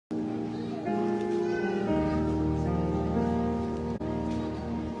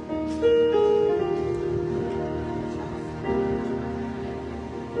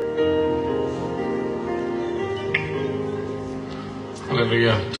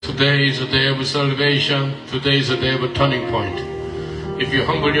Hallelujah. Today is a day of salvation. Today is a day of a turning point. If you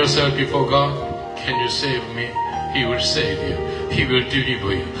humble yourself before God, can you save me? He will save you. He will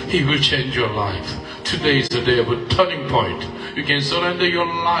deliver you. He will change your life. Today is the day of a turning point. You can surrender your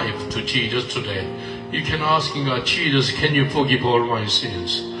life to Jesus today. You can ask God, Jesus, can you forgive all my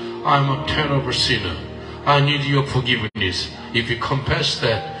sins? I'm a terrible sinner. I need your forgiveness. If you confess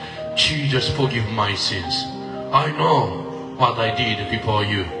that, Jesus, forgive my sins. I know what I did before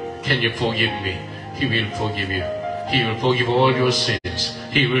you. Can you forgive me? He will forgive you. He will forgive all your sins.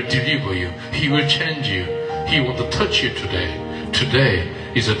 He will deliver you. He will change you. He wants to touch you today. Today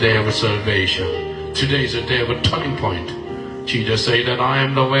is a day of salvation. Today is a day of a turning point. Jesus said that I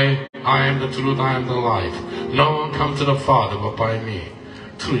am the way, I am the truth, I am the life. No one comes to the Father but by me.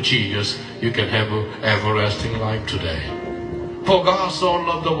 Through Jesus, you can have an everlasting life today. For God so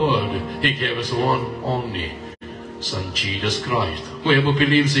loved the world, He gave us one only Son, Jesus Christ. Whoever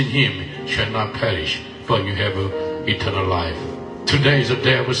believes in Him shall not perish, but you have eternal life. Today is a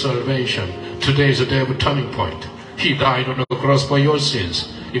day of salvation. Today is a day of a turning point. He died on the cross for your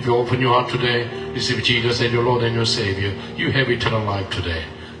sins. If you open your heart today, receive Jesus as your Lord and your Savior, you have eternal life today.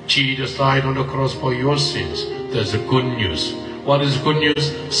 Jesus died on the cross for your sins. That's the good news. What is good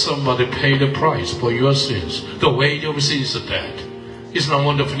news? Somebody paid the price for your sins. The wage of sin is death. It's not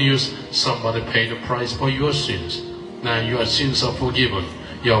wonderful news? Somebody paid the price for your sins. Now your sins are forgiven.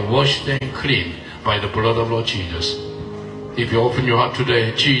 You are washed and clean by the blood of Lord Jesus. If you open your heart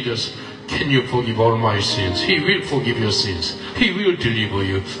today, Jesus, can you forgive all my sins? He will forgive your sins. He will deliver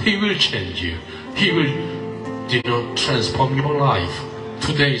you. He will change you. He will, transform your life.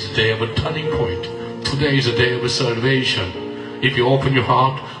 Today is the day of a turning point. Today is the day of salvation. If you open your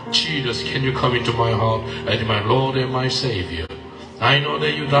heart, Jesus, can you come into my heart as my Lord and my Savior? I know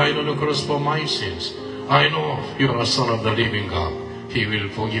that you died on the cross for my sins. I know you are a son of the living God. He will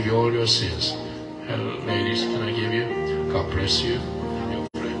forgive you all your sins. Hello, ladies, can I give you? God bless you. Your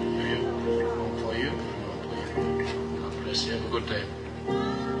friend, here. For you. God bless you. Have a good day.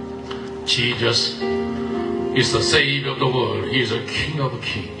 Jesus is the Savior of the world. He is a King of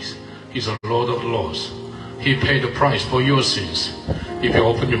kings. He is a Lord of lords. He paid the price for your sins. If you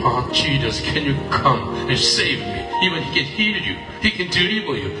open your heart, Jesus, can you come and save me? Even He can heal you. He can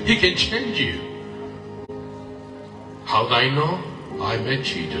deliver you. He can change you. How do I know? I met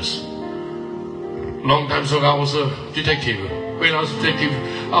Jesus. Long time ago, I was a detective. When I was a detective,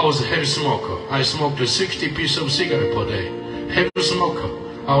 I was a heavy smoker. I smoked 60 pieces of cigarette per day. Heavy smoker.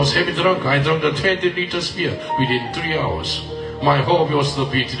 I was heavy drunk. I drank the 20 liters beer within 3 hours. My hobby was to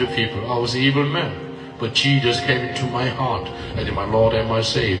beat the people. I was an evil man. But Jesus came into my heart as my Lord and my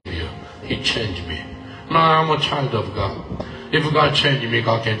Savior. He changed me. Now I'm a child of God. If God changed me,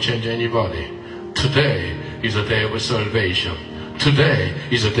 God can change anybody. Today is a day of salvation. Today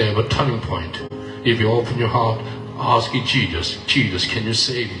is a day of a turning point. If you open your heart, ask Jesus, Jesus, can you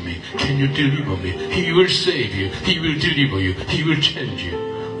save me? Can you deliver me? He will save you. He will deliver you. He will change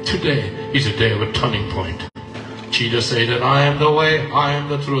you. Today is a day of a turning point. Jesus said that I am the way, I am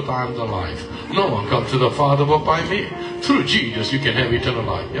the truth, I am the life. No one comes to the Father but by me. Through Jesus you can have eternal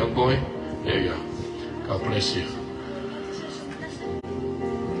life. Young boy, there you are. God bless you.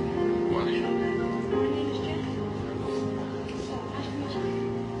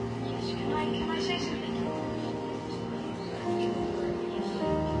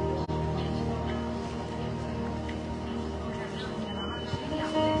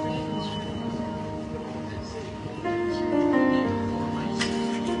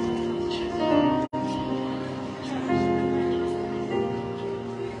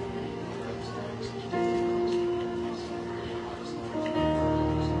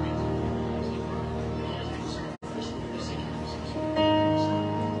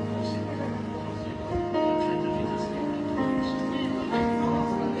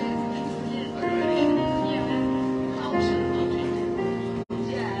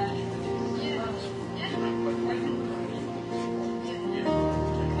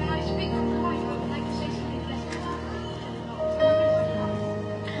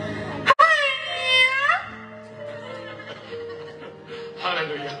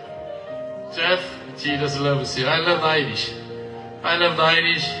 Jesus loves you. I love the Irish. I love the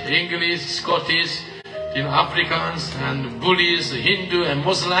Irish, English, Scottish, Africans and Buddhists, Hindu and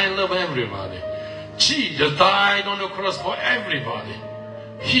Muslim. I love everybody. Jesus died on the cross for everybody.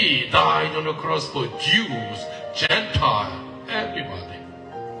 He died on the cross for Jews, Gentiles, everybody.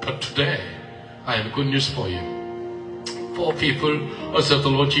 But today, I have good news for you. 4 people accept the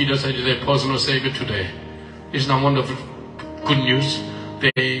Lord Jesus as their personal Savior today. Isn't that wonderful? Good news.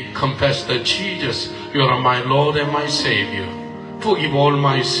 They confess that Jesus, you are my Lord and my Savior. Forgive all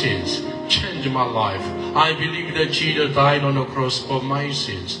my sins. Change my life. I believe that Jesus died on the cross for my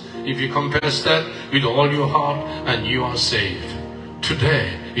sins. If you confess that with all your heart, and you are saved.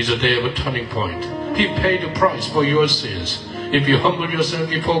 Today is a day of a turning point. He paid the price for your sins. If you humble yourself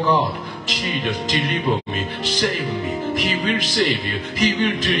before God, Jesus, deliver me, save me. He will save you. He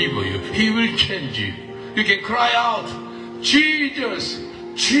will deliver you. He will change you. You can cry out, Jesus,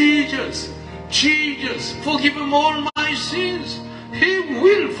 Jesus, Jesus, forgive me all my sins. He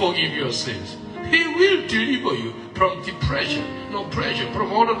will forgive your sins. He will deliver you from depression, oppression,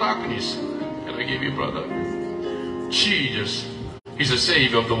 from all the darkness. Can I give you, brother? Jesus is the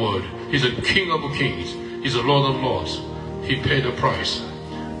Savior of the world. He's the King of kings. He's the Lord of lords. He paid the price.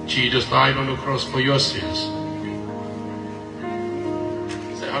 Jesus died on the cross for your sins.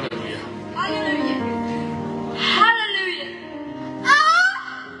 Say hallelujah. Hallelujah. Hallelujah.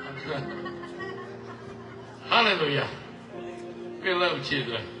 Ah! Hallelujah. We love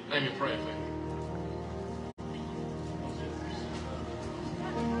children. Let me pray for you.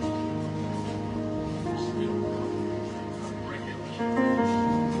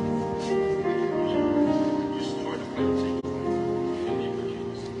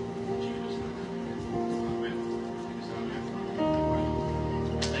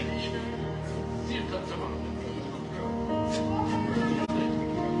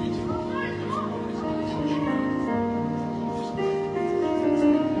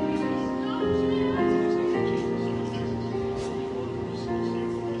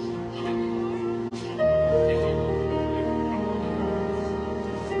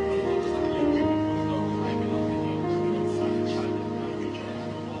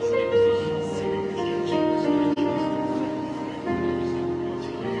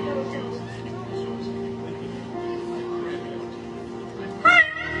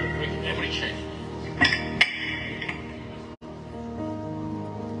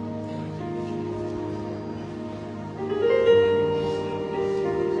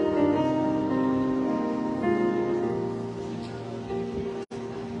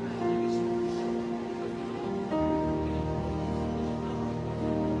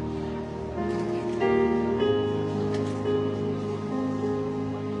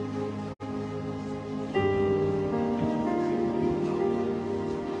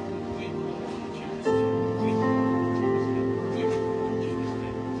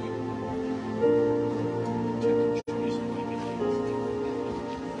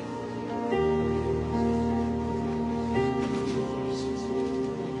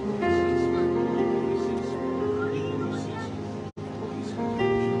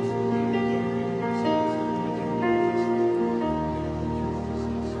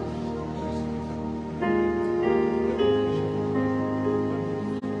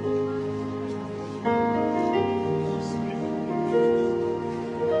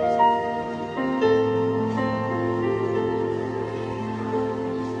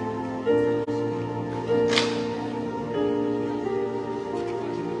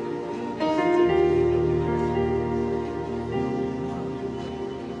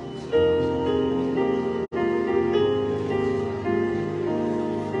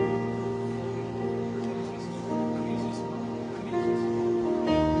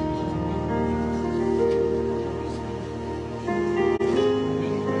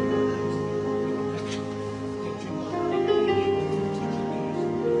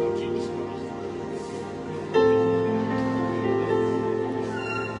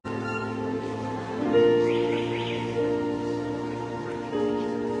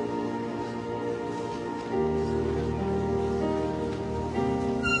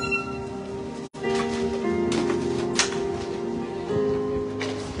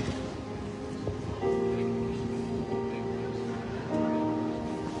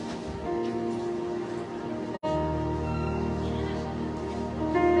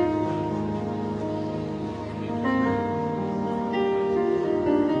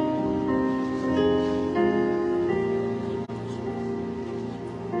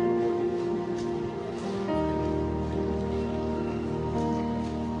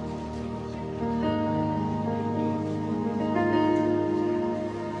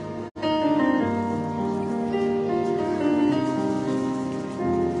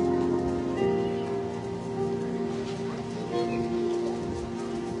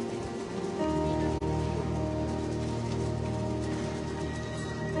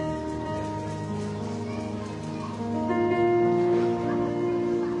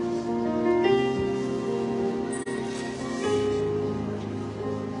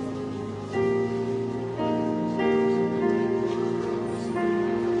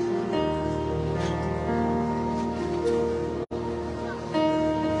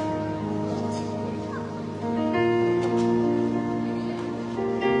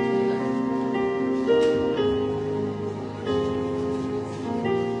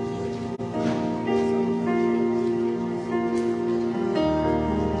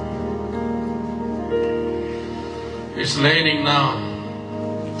 It's raining now.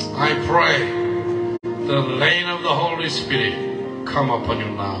 I pray the rain of the Holy Spirit come upon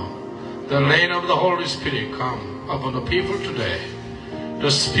you now. The rain of the Holy Spirit come upon the people today. The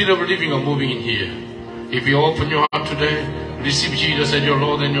Spirit of living are moving in here. If you open your heart today, receive Jesus as your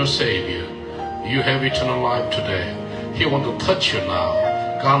Lord and your Savior. You have eternal life today. He wants to touch you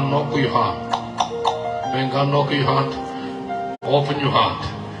now. God knock your heart. When God knock your heart, open your heart.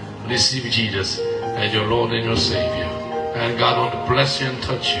 Receive Jesus as your Lord and your Savior. And God wants to bless you and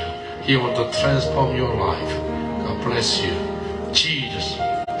touch you. He wants to transform your life. God bless you. Jesus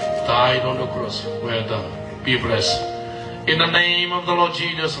died on the cross. Well done. Be blessed. In the name of the Lord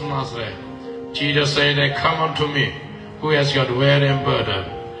Jesus of Nazareth. Jesus said, come unto me, who has got weary and burden.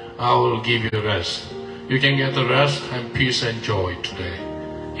 I will give you rest. You can get the rest and peace and joy today.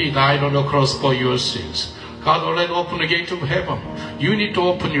 He died on the cross for your sins. God already opened the gate of heaven. You need to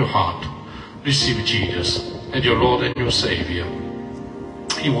open your heart. Receive Jesus as your Lord and your Savior.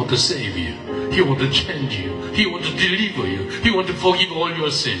 He wants to save you. He wants to change you. He wants to deliver you. He wants to forgive all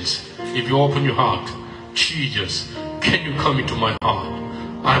your sins. If you open your heart, Jesus, can you come into my heart?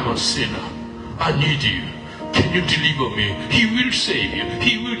 I'm a sinner. I need you. Can you deliver me? He will save you.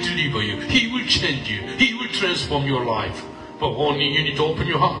 He will deliver you. He will change you. He will transform your life. But only you need to open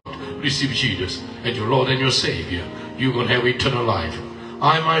your heart. Receive Jesus as your Lord and your Savior. You're going to have eternal life.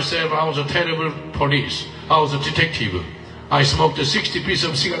 I myself, I was a terrible police. I was a detective. I smoked 60 pieces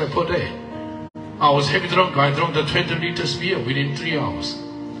of cigarette per day. I was heavy drunk. I drank the 20 liters beer within 3 hours.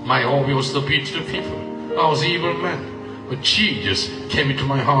 My hobby was to beat the people. I was an evil man. But Jesus came into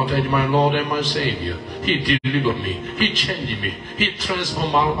my heart as my Lord and my Savior. He delivered me. He changed me. He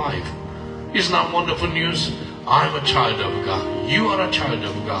transformed my life. Isn't that wonderful news? I'm a child of God. You are a child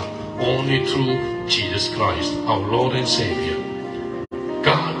of God. Only through Jesus Christ, our Lord and Savior.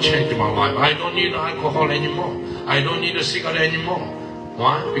 God changed my life. I don't need alcohol anymore. I don't need a cigarette anymore.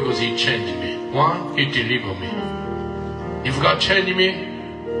 Why? Because He changed me. Why? He delivered me. If God changed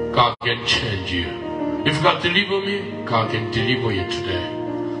me, God can change you. If God deliver me, God can deliver you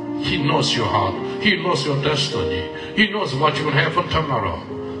today. He knows your heart. He knows your destiny. He knows what will happen tomorrow.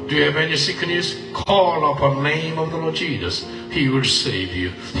 Do you have any sickness? Call upon the name of the Lord Jesus. He will save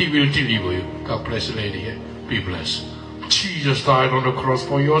you. He will deliver you. God bless you, lady. Be blessed. Jesus died on the cross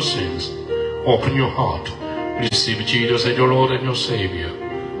for your sins. Open your heart. Receive Jesus as your Lord and your Savior.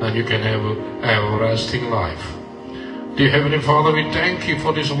 And you can have an everlasting life. Dear Heavenly Father, we thank you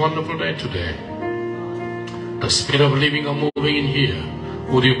for this wonderful day today. The Spirit of living are moving in here.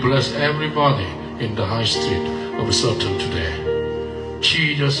 Would you bless everybody in the high street of Sutton today?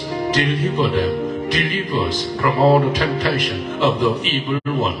 Jesus, deliver them. Deliver us from all the temptation of the evil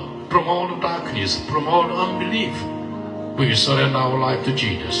one. From all the darkness. From all the unbelief. We surrender our life to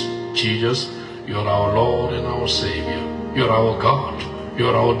Jesus. Jesus, you are our Lord and our Savior. You are our God. You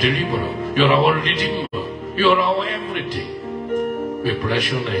are our deliverer. You are our redeemer. You are our everything. We bless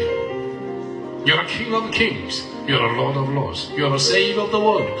your name. You are King of kings. You are a Lord of lords. You are a Savior of the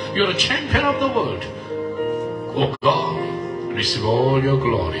world. You are a champion of the world. Oh God, receive all your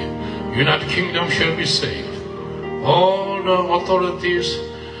glory. United Kingdom shall be saved. All the authorities,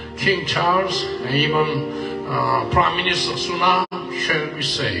 King Charles, and even Prime Minister Sunak shall be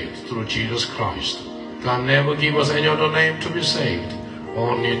saved through Jesus Christ. God never give us any other name to be saved.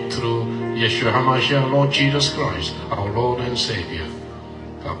 Only through Yeshua HaMashiach, Lord Jesus Christ, our Lord and Savior.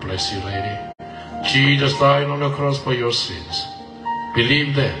 God bless you, lady. Jesus died on the cross for your sins.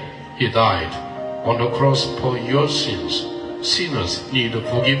 Believe that He died on the cross for your sins. Sinners need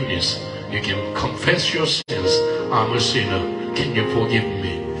forgiveness. You can confess your sins. I'm a sinner. Can you forgive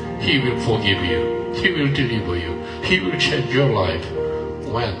me? He will forgive you. He will deliver you. He will change your life.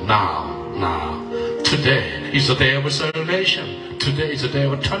 When? Now. Today is the day of salvation. Today is the day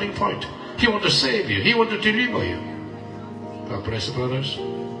of a turning point. He wants to save you. He wants to deliver you. God bless you, brothers.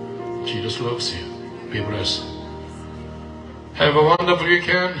 Jesus loves you. Be blessed. Have a wonderful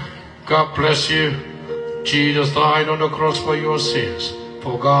weekend. God bless you. Jesus died on the cross for your sins.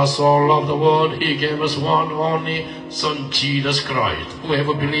 For God so loved the world, He gave us one only Son, Jesus Christ.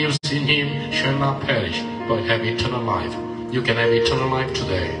 Whoever believes in Him shall not perish, but have eternal life. You can have eternal life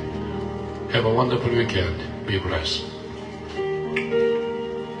today. Have a wonderful weekend. Be blessed.